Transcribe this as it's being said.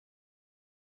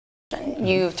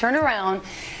You've turned around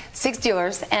 6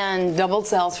 dealers and doubled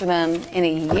sales for them in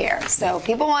a year. So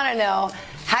people want to know,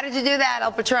 how did you do that,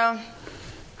 El Patron?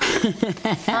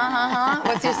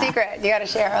 What's your secret? You got to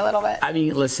share a little bit. I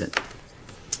mean, listen,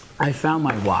 I found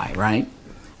my why, right?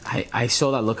 I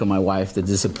saw that look of my wife, the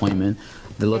disappointment,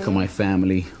 the look of my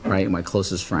family, right, my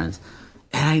closest friends.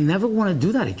 And I never want to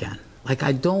do that again. Like,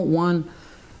 I don't want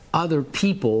other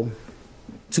people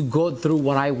to go through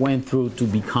what I went through to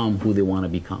become who they want to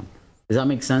become. Does that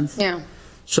make sense? Yeah.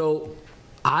 So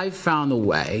I found a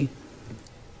way,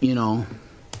 you know,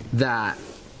 that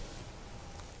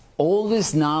all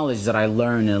this knowledge that I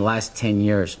learned in the last 10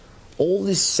 years, all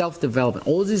this self-development,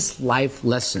 all these life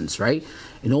lessons, right?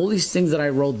 And all these things that I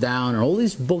wrote down and all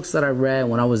these books that I read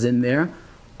when I was in there,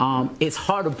 it's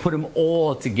hard to put them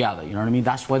all together. You know what I mean?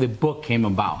 That's why the book came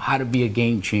about, How to Be a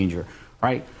Game Changer,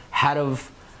 right? How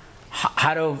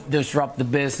to disrupt the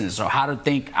business, or how to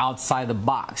think outside the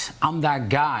box. I'm that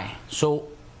guy. So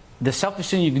the selfish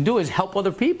thing you can do is help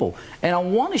other people. And I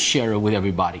want to share it with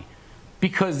everybody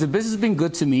because the business has been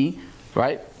good to me,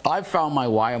 right? I found my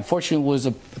why. Unfortunately, it was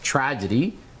a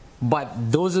tragedy,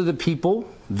 but those are the people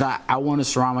that I want to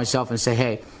surround myself and say,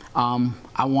 hey,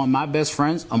 I want my best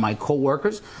friends or my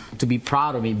coworkers to be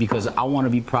proud of me because I want to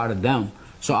be proud of them.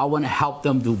 So I want to help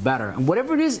them do better. And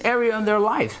whatever it is area in their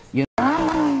life, you know.